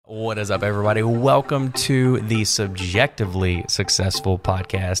What is up, everybody? Welcome to the Subjectively Successful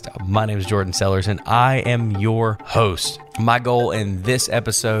Podcast. My name is Jordan Sellers, and I am your host. My goal in this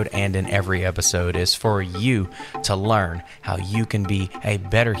episode and in every episode is for you to learn how you can be a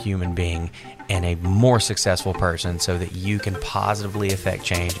better human being and a more successful person so that you can positively affect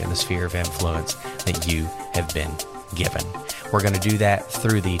change in the sphere of influence that you have been given. We're going to do that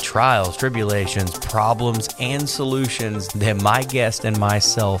through the trials, tribulations, problems, and solutions that my guest and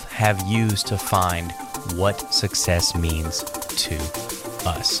myself have used to find what success means to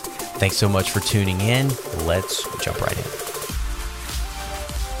us. Thanks so much for tuning in. Let's jump right in.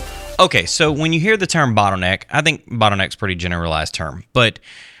 Okay, so when you hear the term bottleneck, I think bottleneck's a pretty generalized term, but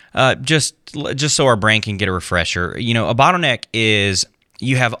just so our brain can get a refresher, a bottleneck is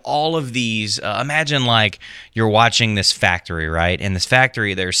you have all of these, imagine like you're watching this factory, right? In this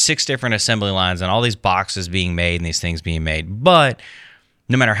factory, there's 6 different assembly lines and all these boxes being made and these things being made. But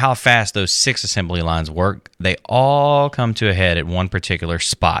no matter how fast those 6 assembly lines work, they all come to a head at one particular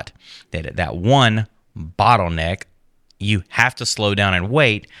spot. That one bottleneck, you have to slow down and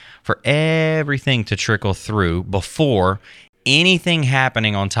wait for everything to trickle through before anything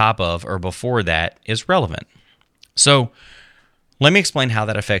happening on top of or before that is relevant. So let me explain how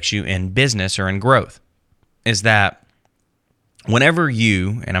that affects you in business or in growth. Is that whenever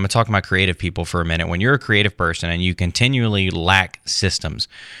you, and I'm going to talk to my creative people for a minute, when you're a creative person and you continually lack systems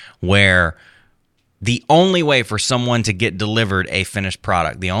where the only way for someone to get delivered a finished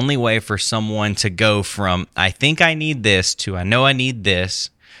product, the only way for someone to go from I think I need this to I know I need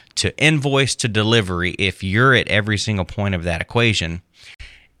this to invoice to delivery, if you're at every single point of that equation,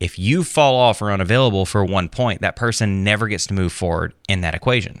 if you fall off or unavailable for one point, that person never gets to move forward in that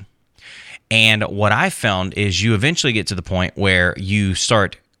equation. And what I found is you eventually get to the point where you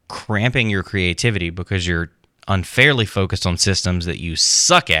start cramping your creativity because you're unfairly focused on systems that you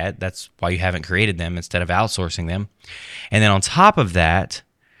suck at. That's why you haven't created them instead of outsourcing them. And then on top of that,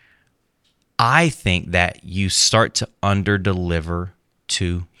 I think that you start to underdeliver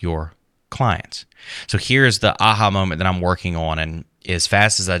to your clients. So here's the aha moment that I'm working on, and as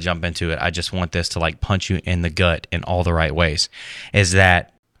fast as I jump into it, I just want this to like punch you in the gut in all the right ways, is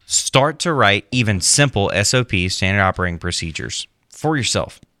that start to write even simple SOPs, standard operating procedures, for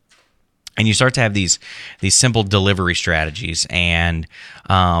yourself. And you start to have these simple delivery strategies and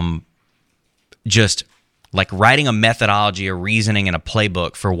just like writing a methodology, a reasoning, and a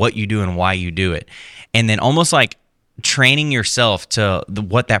playbook for what you do and why you do it. And then almost like training yourself to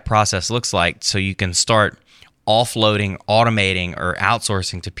what that process looks like so you can start offloading, automating, or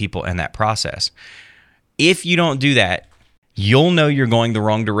outsourcing to people in that process. If you don't do that, you'll know you're going the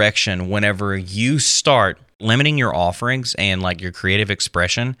wrong direction whenever you start limiting your offerings and like your creative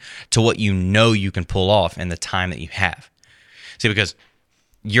expression to what you know you can pull off in the time that you have. See, because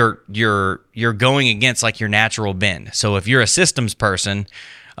you're going against like your natural bend. So if you're a systems person,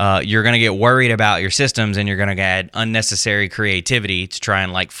 you're going to get worried about your systems and you're going to add unnecessary creativity to try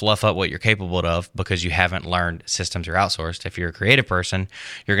and like fluff up what you're capable of because you haven't learned systems or outsourced. If you're a creative person,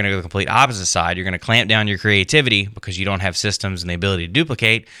 you're going to go the complete opposite side. You're going to clamp down your creativity because you don't have systems and the ability to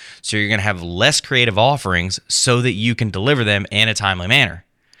duplicate. So you're going to have less creative offerings so that you can deliver them in a timely manner,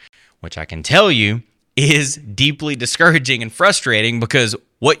 which I can tell you is deeply discouraging and frustrating because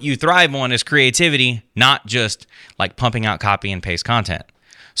what you thrive on is creativity, not just like pumping out copy and paste content.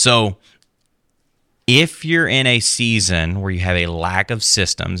 So if you're in a season where you have a lack of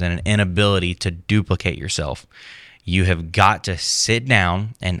systems and an inability to duplicate yourself, you have got to sit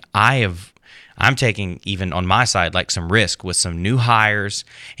down, and I'm taking even on my side like some risk with some new hires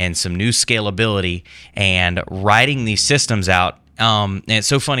and some new scalability and writing these systems out. And it's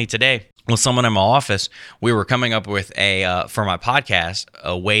so funny today with someone in my office, we were coming up with for my podcast,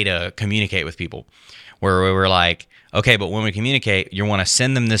 a way to communicate with people where we were like, okay, but when we communicate, you want to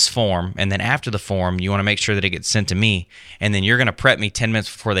send them this form, and then after the form, you want to make sure that it gets sent to me, and then you're going to prep me 10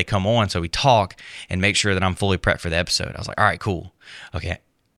 minutes before they come on so we talk and make sure that I'm fully prepped for the episode. I was like, all right, cool. Okay.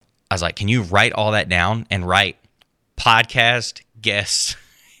 I was like, can you write all that down and write podcast, guest,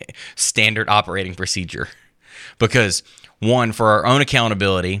 standard operating procedure? Because 1, for our own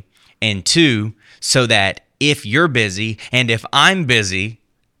accountability, and 2, so that if you're busy and if I'm busy,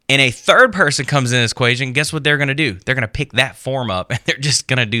 and a third person comes in this equation, guess what they're going to do? They're going to pick that form up and they're just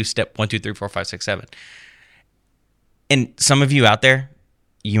going to do step 1, 2, 3, 4, 5, 6, 7. And some of you out there,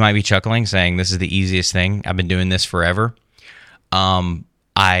 you might be chuckling saying, this is the easiest thing. I've been doing this forever.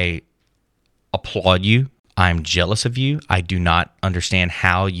 I applaud you. I'm jealous of you. I do not understand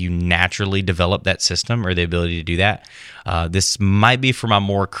how you naturally develop that system or the ability to do that. This might be for my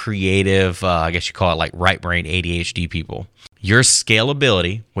more creative, I guess you call it like right brain ADHD people. your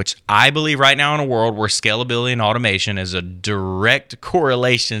scalability, which I believe right now in a world where scalability and automation is a direct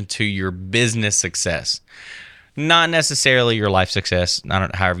correlation to your business success. Not necessarily your life success, I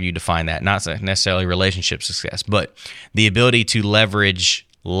don't know, however you define that, not necessarily relationship success, but the ability to leverage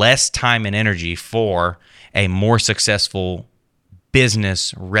less time and energy for a more successful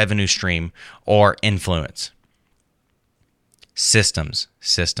business revenue stream or influence. Systems.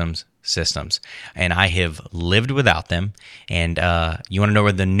 And I have lived without them. And you want to know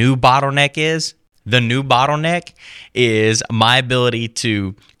where the new bottleneck is? The new bottleneck is my ability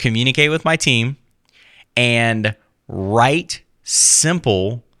to communicate with my team and write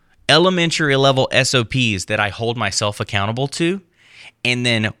simple elementary level SOPs that I hold myself accountable to. And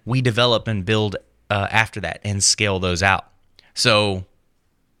then we develop and build after that and scale those out. So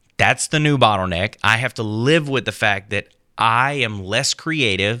that's the new bottleneck. I have to live with the fact that I am less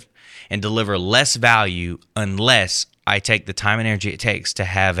creative and deliver less value unless I take the time and energy it takes to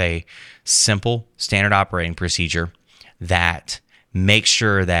have a simple standard operating procedure that makes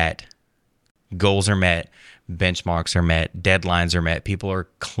sure that goals are met, benchmarks are met, deadlines are met, people are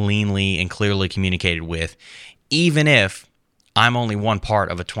cleanly and clearly communicated with, even if I'm only one part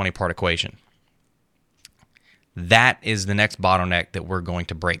of a 20-part equation. That is the next bottleneck that we're going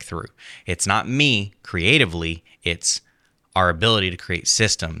to break through. It's not me creatively, it's our ability to create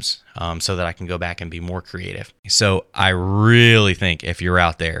systems so that I can go back and be more creative. So I really think if you're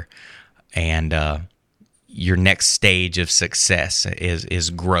out there and your next stage of success is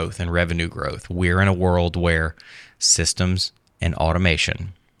growth and revenue growth, we're in a world where systems and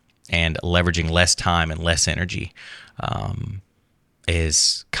automation and leveraging less time and less energy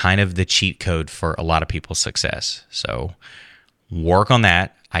is kind of the cheat code for a lot of people's success. So work on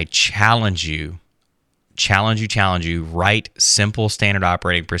that. I challenge you, write simple standard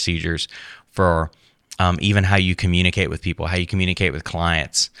operating procedures for even how you communicate with people, how you communicate with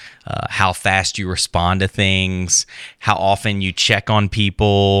clients, how fast you respond to things, how often you check on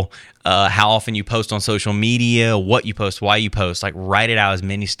people, how often you post on social media, what you post, why you post. Like, write it out as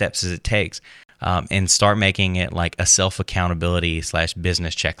many steps as it takes, and start making it like a self-accountability /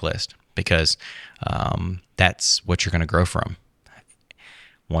 business checklist, because that's what you're going to grow from.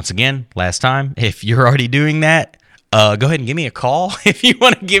 Once again, last time, if you're already doing that, go ahead and give me a call if you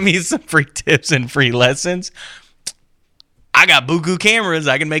want to give me some free tips and free lessons. I got buku cameras.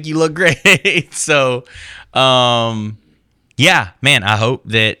 I can make you look great. So, yeah, man, I hope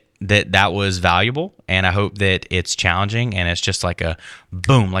that was valuable, and I hope that it's challenging, and it's just like a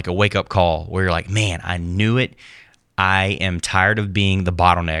boom, like a wake-up call where you're like, man, I knew it. I am tired of being the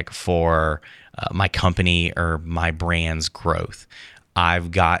bottleneck for my company or my brand's growth.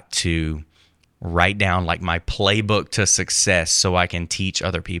 I've got to write down like my playbook to success so I can teach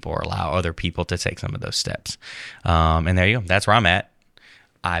other people or allow other people to take some of those steps. And there you go. That's where I'm at.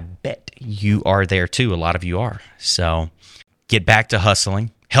 I bet you are there too. A lot of you are. So get back to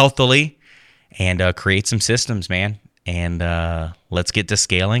hustling healthily and create some systems, man. And let's get to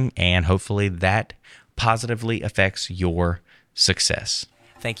scaling, and hopefully that positively affects your success.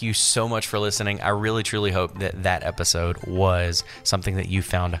 Thank you so much for listening. I really, truly hope that episode was something that you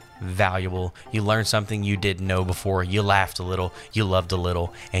found valuable. You learned something you didn't know before. You laughed a little, you loved a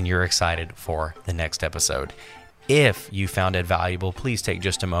little, and you're excited for the next episode. If you found it valuable, please take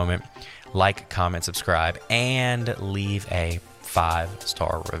just a moment, like, comment, subscribe, and leave a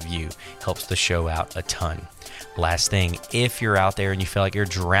 5-star review. Helps the show out a ton. Last thing, if you're out there and you feel like you're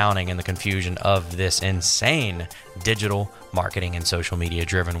drowning in the confusion of this insane digital marketing and social media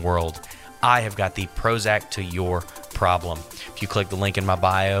driven world, I have got the Prozac to your problem. If you click the link in my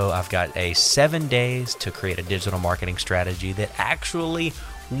bio, I've got a 7 days to create a digital marketing strategy that actually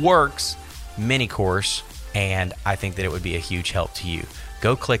works mini course, and I think that it would be a huge help to you.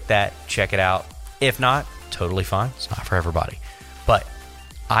 Go click that, check it out. If not, totally fine. It's not for everybody. But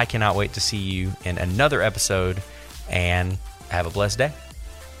I cannot wait to see you in another episode, and have a blessed day.